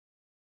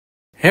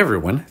Hey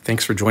everyone,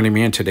 thanks for joining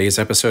me in today's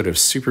episode of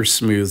Super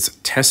Smooth's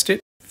Test It,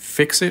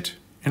 Fix It,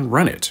 and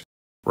Run It,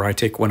 where I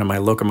take one of my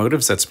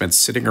locomotives that's been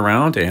sitting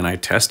around and I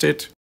test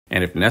it,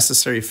 and if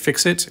necessary,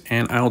 fix it,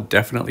 and I'll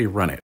definitely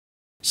run it.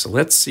 So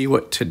let's see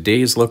what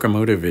today's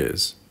locomotive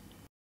is.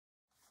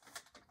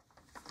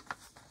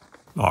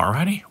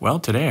 Alrighty, well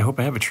today I hope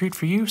I have a treat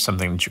for you,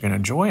 something that you're going to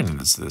enjoy, and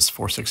it's this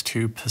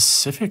 462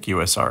 Pacific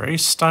USRA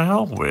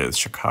style with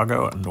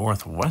Chicago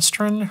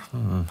Northwestern.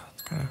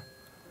 Okay.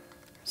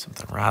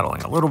 Something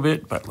rattling a little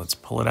bit, but let's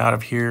pull it out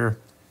of here.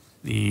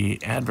 The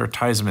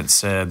advertisement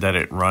said that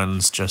it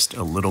runs just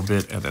a little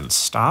bit and then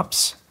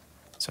stops.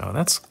 So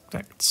that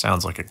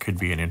sounds like it could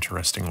be an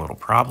interesting little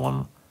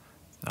problem.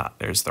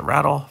 There's the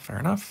rattle, fair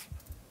enough.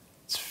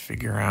 Let's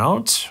figure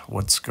out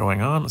what's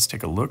going on. Let's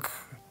take a look.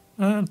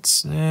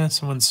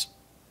 Someone's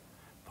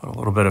put a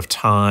little bit of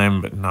time,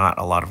 but not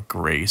a lot of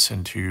grace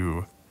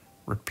into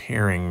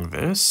repairing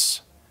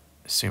this.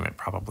 Assume it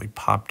probably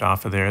popped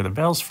off of there. The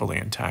bell's fully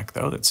intact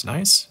though, that's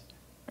nice.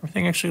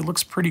 Everything actually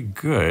looks pretty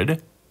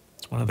good.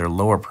 It's one of their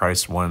lower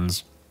priced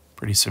ones,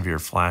 pretty severe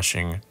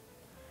flashing,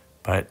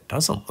 but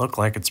doesn't look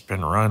like it's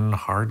been run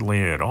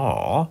hardly at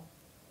all.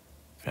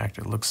 In fact,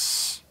 it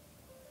looks,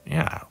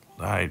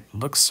 it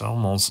looks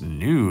almost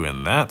new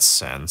in that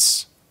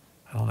sense.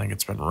 I don't think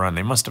it's been run.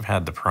 They must have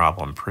had the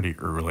problem pretty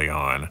early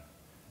on,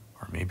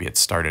 or maybe it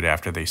started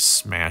after they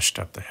smashed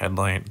up the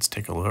headlight. Let's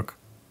take a look.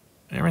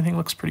 Everything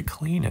looks pretty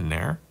clean in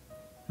there.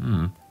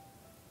 All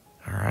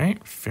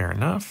right, fair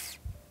enough.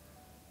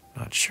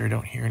 Not sure,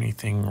 don't hear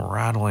anything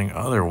rattling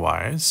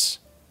otherwise.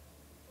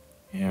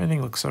 Yeah,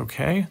 everything looks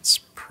okay. It's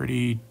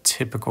pretty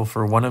typical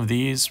for one of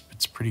these.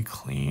 It's pretty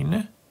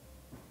clean.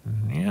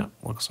 Yeah,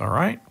 looks all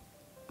right.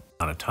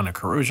 Not a ton of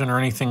corrosion or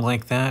anything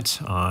like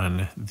that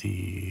on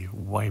the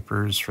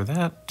wipers for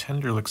that.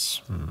 Tender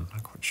looks,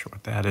 not quite sure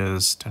what that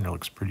is. Tender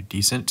looks pretty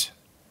decent.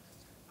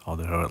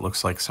 Although it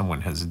looks like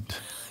someone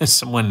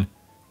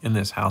in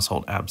this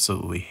household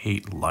absolutely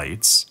hate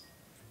lights,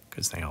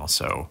 because they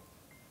also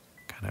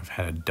kind of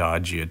had a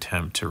dodgy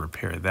attempt to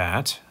repair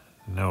that.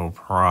 No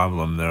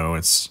problem though,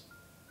 it's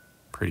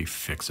pretty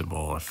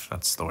fixable if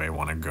that's the way I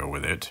want to go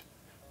with it.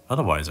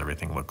 Otherwise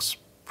everything looks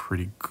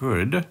pretty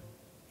good.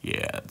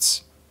 Yeah,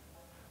 that's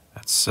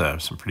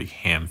some pretty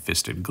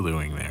ham-fisted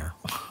gluing there.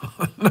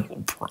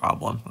 No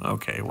problem.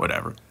 Okay,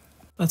 whatever.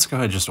 Let's go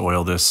ahead and just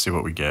oil this, see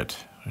what we get.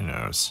 Who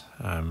knows?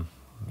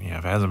 Yeah,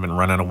 if it hasn't been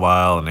running a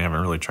while and they haven't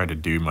really tried to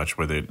do much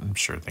with it, I'm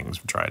sure things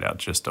have dried out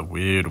just a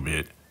little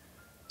bit.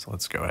 So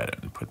let's go ahead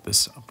and put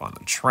this up on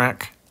the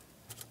track,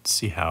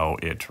 see how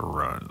it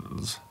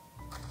runs.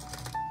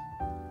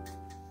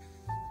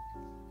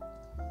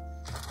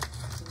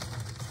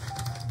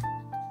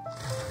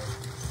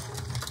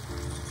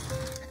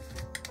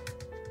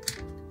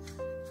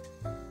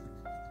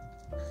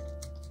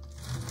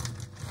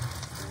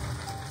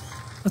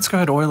 Let's go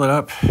ahead and oil it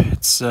up.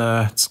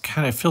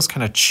 It feels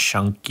kind of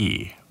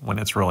chunky when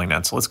it's rolling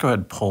out. So let's go ahead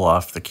and pull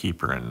off the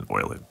keeper and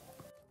oil it.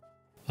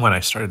 When I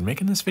started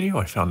making this video,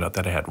 I found out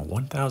that I had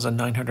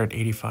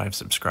 1,985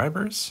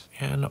 subscribers,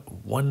 and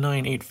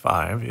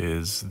 1985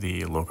 is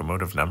the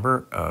locomotive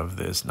number of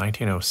this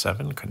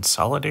 1907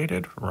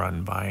 Consolidated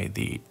run by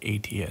the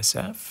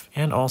ATSF,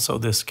 and also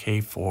this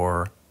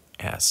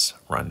K4S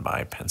run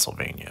by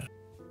Pennsylvania.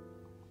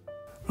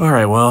 All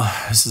right, well,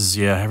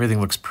 everything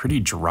looks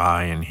pretty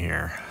dry in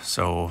here.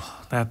 So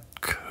that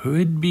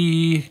could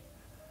be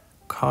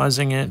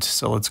causing it.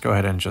 So let's go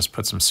ahead and just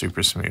put some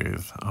Super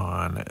Smooth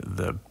on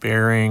the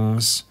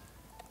bearings,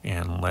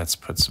 and let's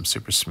put some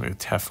Super Smooth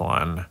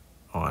Teflon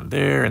on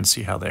there and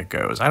see how that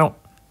goes.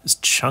 As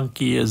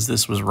chunky as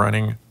this was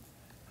running,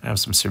 I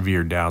have some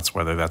severe doubts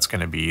whether that's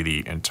going to be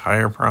the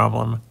entire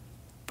problem,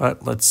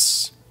 but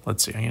let's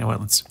see. You know what?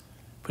 Let's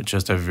put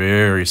just a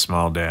very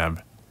small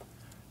dab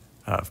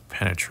of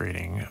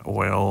penetrating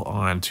oil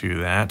onto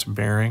that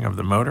bearing of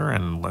the motor,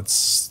 and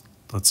let's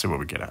see what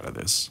we get out of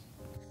this.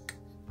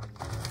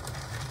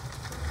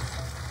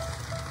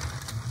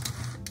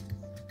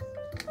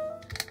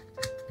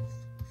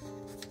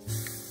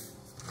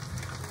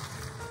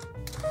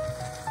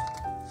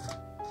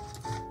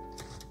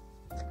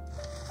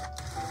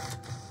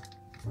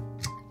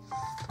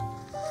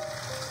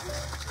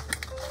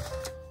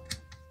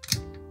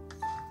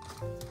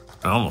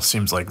 It almost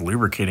seems like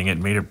lubricating it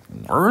made it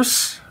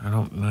worse. I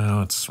don't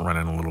know, it's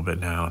running a little bit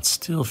now. It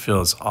still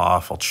feels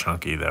awful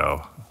chunky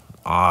though,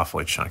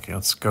 awfully chunky.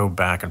 Let's go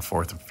back and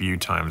forth a few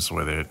times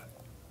with it.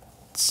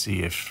 Let's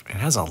see if, it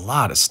has a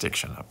lot of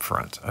stiction up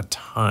front, a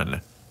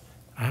ton.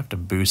 I have to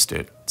boost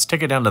it. Let's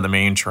take it down to the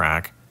main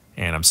track,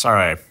 and I'm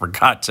sorry I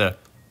forgot to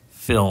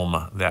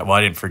film that. Well,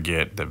 I didn't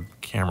forget, the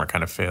camera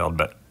kind of failed,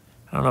 but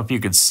I don't know if you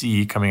could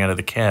see coming out of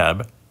the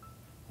cab,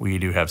 we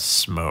do have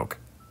smoke.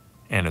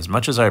 And as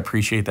much as I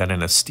appreciate that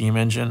in a steam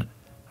engine,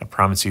 I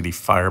promise you the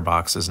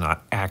firebox is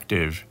not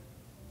active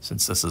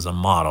since this is a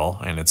model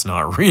and it's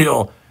not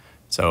real.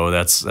 So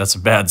that's a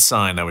bad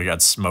sign that we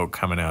got smoke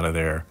coming out of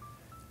there.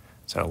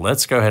 So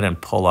let's go ahead and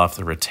pull off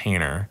the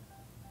retainer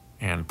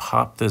and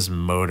pop this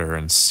motor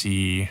and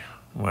see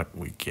what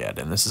we get.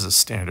 And this is a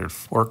standard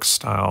fork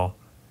style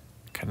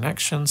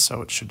connection,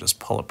 so it should just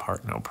pull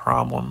apart no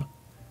problem.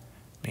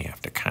 May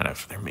have to kind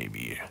of, there may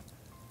be,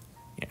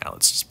 yeah,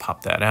 let's just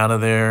pop that out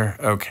of there.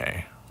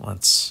 Okay,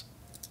 let's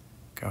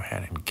go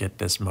ahead and get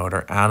this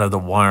motor out of the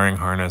wiring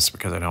harness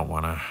because I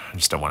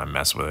just don't want to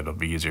mess with it. It'll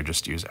be easier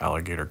just to use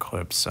alligator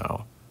clips.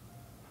 So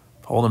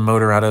pull the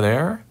motor out of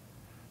there,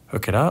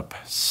 hook it up,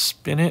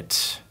 spin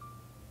it.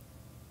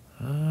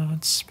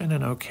 It's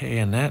spinning okay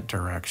in that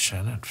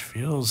direction. It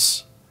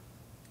feels,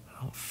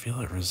 I don't feel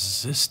it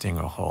resisting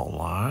a whole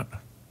lot.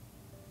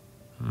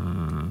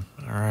 All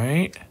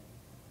right.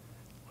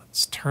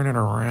 Let's turn it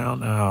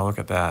around. Oh, look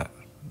at that.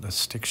 The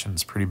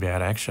stiction's pretty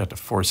bad. I actually have to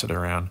force it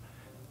around.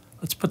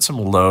 Let's put some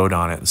load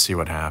on it and see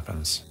what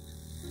happens.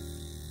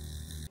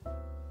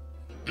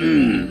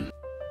 That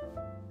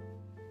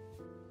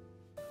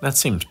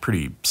seems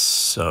pretty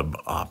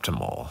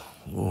suboptimal.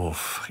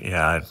 Oof,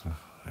 yeah,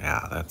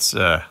 that's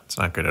it's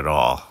not good at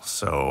all.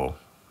 So,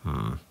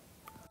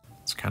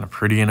 it's kind of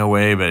pretty in a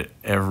way, but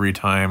every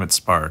time it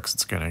sparks,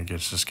 it's gonna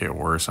just get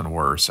worse and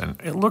worse. And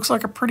it looks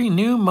like a pretty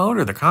new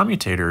motor. The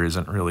commutator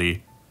doesn't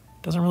really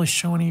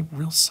show any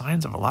real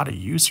signs of a lot of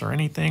use or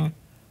anything.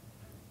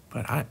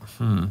 But not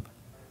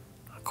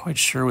quite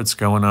sure what's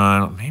going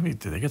on. Maybe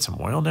did they get some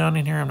oil down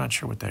in here? I'm not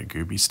sure what that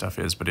gooby stuff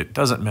is, but it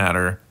doesn't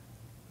matter.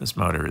 This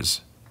motor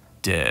is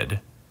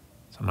dead,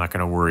 so I'm not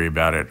going to worry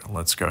about it.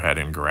 Let's go ahead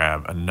and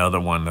grab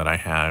another one that I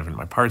have in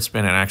my parts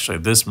bin. And actually,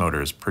 this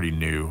motor is pretty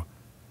new.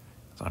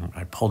 So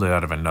I pulled it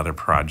out of another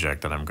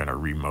project that I'm going to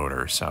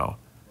remotor. So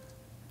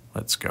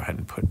let's go ahead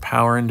and put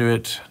power into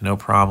it. No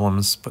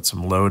problems. Put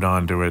some load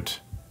onto it.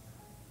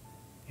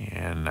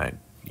 And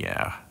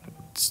yeah,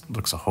 it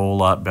looks a whole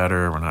lot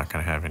better. We're not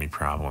going to have any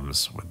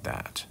problems with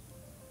that.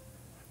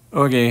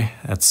 Okay,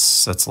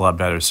 that's a lot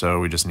better. So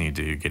we just need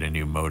to get a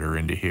new motor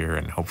into here,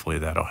 and hopefully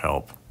that'll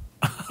help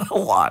a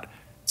lot.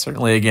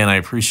 Certainly, again, I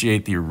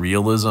appreciate the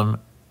realism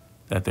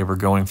that they were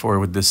going for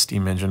with this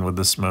steam engine with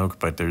the smoke,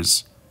 but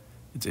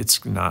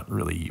it's not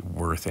really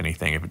worth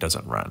anything if it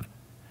doesn't run.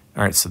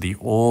 All right, so the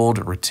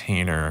old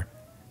retainer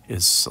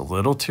is a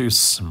little too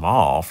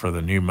small for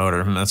the new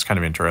motor. That's kind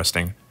of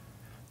interesting.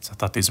 So I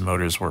thought these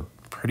motors were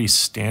pretty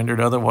standard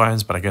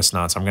otherwise, but I guess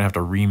not. So I'm gonna have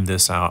to ream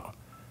this out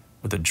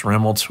with a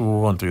Dremel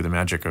tool, and through the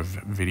magic of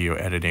video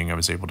editing, I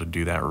was able to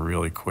do that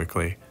really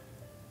quickly.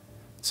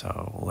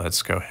 So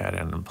let's go ahead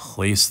and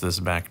place this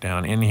back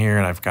down in here,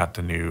 and I've got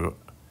the new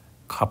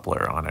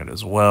coupler on it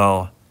as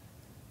well.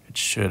 It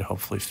should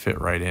hopefully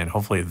fit right in.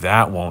 Hopefully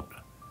that won't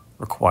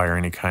require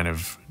any kind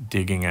of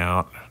digging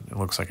out. It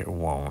looks like it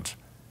won't.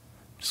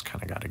 Just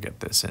kind of got to get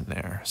this in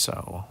there.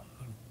 So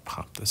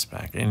pop this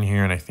back in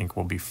here, and I think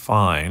we'll be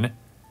fine.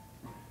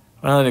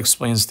 Well, it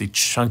explains the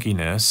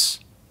chunkiness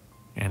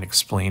and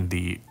explained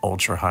the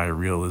ultra high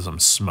realism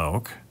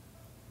smoke.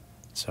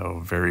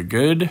 So very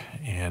good.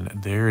 And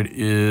there it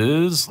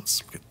is.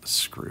 Let's get the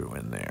screw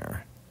in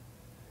there.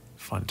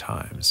 Fun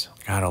times.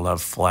 Gotta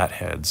love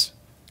flatheads.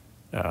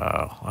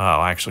 Oh,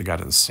 I actually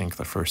got it in sync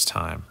the first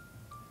time.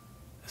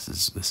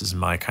 This is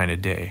my kind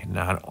of day.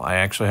 I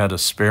actually had a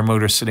spare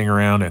motor sitting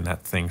around, and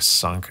that thing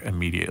sunk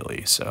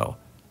immediately. So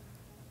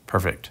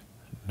perfect.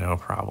 No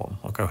problem.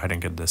 We'll go ahead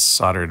and get this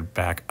soldered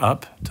back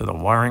up to the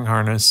wiring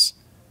harness,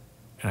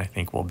 and I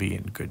think we'll be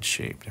in good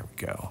shape. There we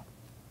go.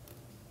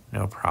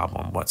 No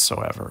problem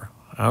whatsoever.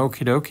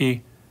 Okie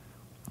dokie.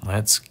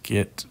 Let's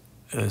get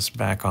this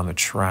back on the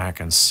track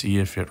and see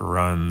if it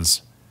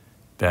runs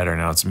better.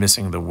 Now it's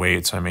missing the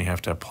weight, so I may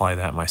have to apply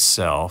that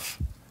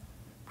myself.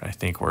 But I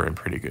think we're in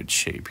pretty good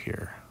shape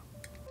here.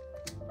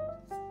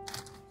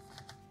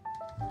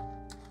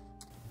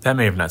 That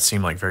may have not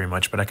seemed like very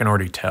much, but I can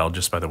already tell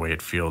just by the way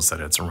it feels that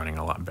it's running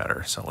a lot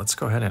better. So let's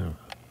go ahead and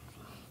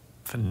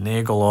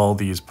finagle all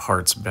these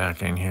parts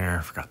back in here.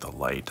 I forgot the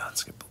light.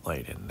 Let's get the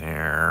light in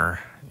there.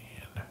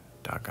 And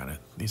doggone it,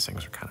 these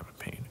things are kind of a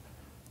pain.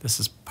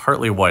 This is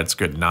partly why it's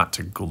good not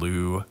to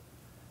glue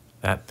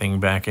that thing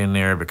back in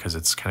there, because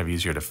it's kind of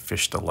easier to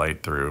fish the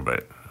light through,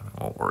 but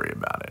I won't worry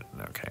about it.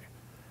 Okay.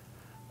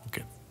 We'll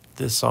get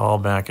this all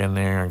back in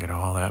there and get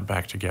all that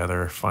back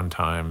together. Fun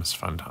times,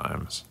 fun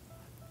times.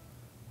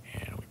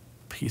 And we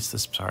piece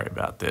this, sorry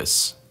about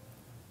this.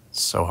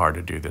 It's so hard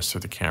to do this through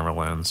the camera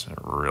lens. It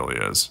really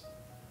is.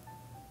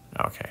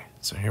 Okay,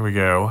 so here we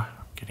go.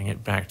 Getting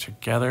it back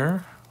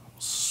together.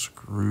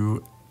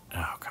 Screw,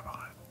 oh, come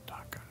on,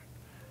 doggone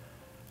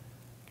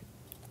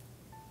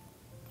it.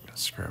 I'm gonna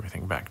screw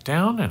everything back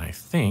down, and I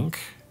think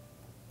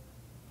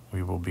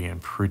we will be in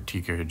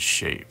pretty good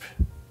shape.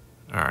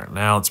 All right,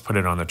 now let's put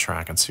it on the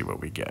track and see what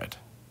we get.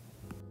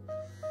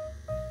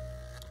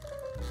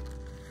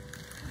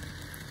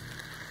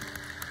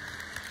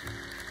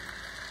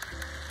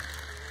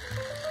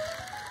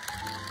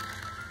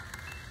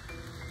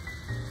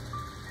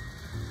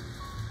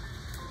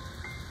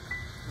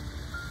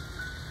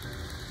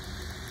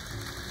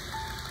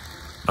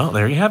 Well,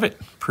 there you have it.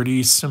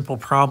 Pretty simple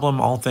problem,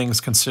 all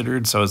things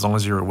considered. So as long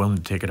as you were willing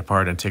to take it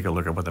apart and take a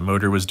look at what the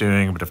motor was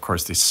doing, but of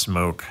course the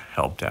smoke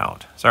helped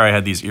out. Sorry, I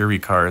had these Erie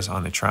cars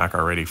on the track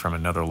already from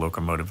another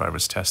locomotive I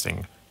was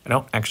testing. I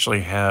don't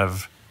actually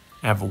have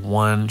I have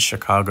one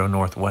Chicago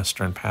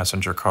Northwestern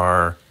passenger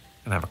car,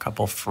 and I have a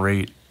couple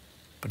freight,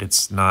 but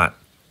it's not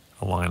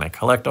a line I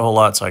collect a whole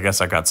lot, so I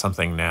guess I got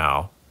something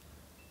now.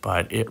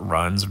 But it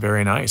runs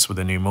very nice with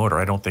a new motor.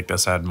 I don't think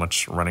this had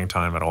much running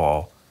time at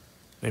all.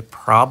 It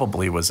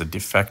probably was a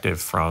defective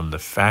from the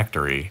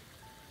factory,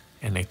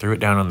 and they threw it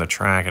down on the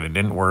track and it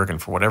didn't work,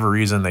 and for whatever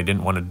reason they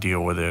didn't want to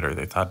deal with it, or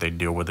they thought they'd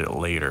deal with it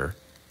later,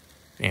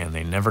 and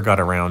they never got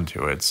around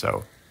to it.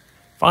 So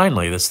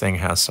finally this thing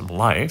has some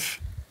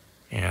life,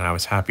 and I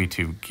was happy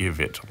to give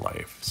it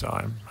life. So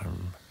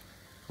I'm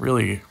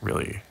really,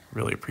 really,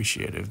 really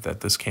appreciative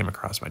that this came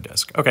across my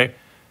desk. Okay,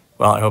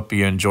 well, I hope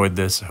you enjoyed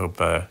this. I hope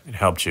it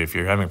helped you. If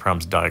you're having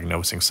problems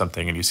diagnosing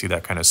something and you see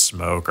that kind of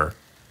smoke, or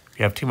if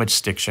you have too much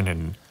stiction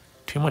and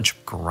too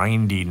much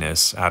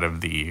grindiness out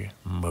of the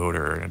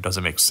motor and it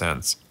doesn't make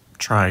sense,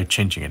 try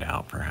changing it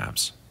out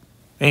perhaps.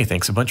 Hey,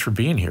 thanks a bunch for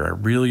being here. I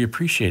really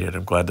appreciate it.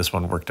 I'm glad this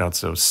one worked out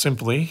so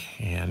simply.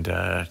 And,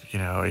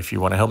 if you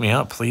want to help me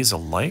out, please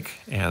like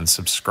and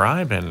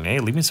subscribe. And, hey,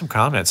 leave me some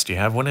comments. Do you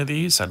have one of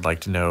these? I'd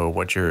like to know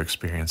what your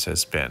experience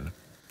has been.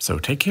 So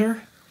take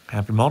care.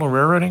 Happy model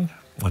railroading.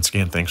 Once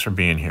again, thanks for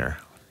being here.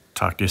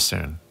 Talk to you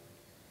soon.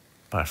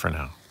 Bye for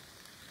now.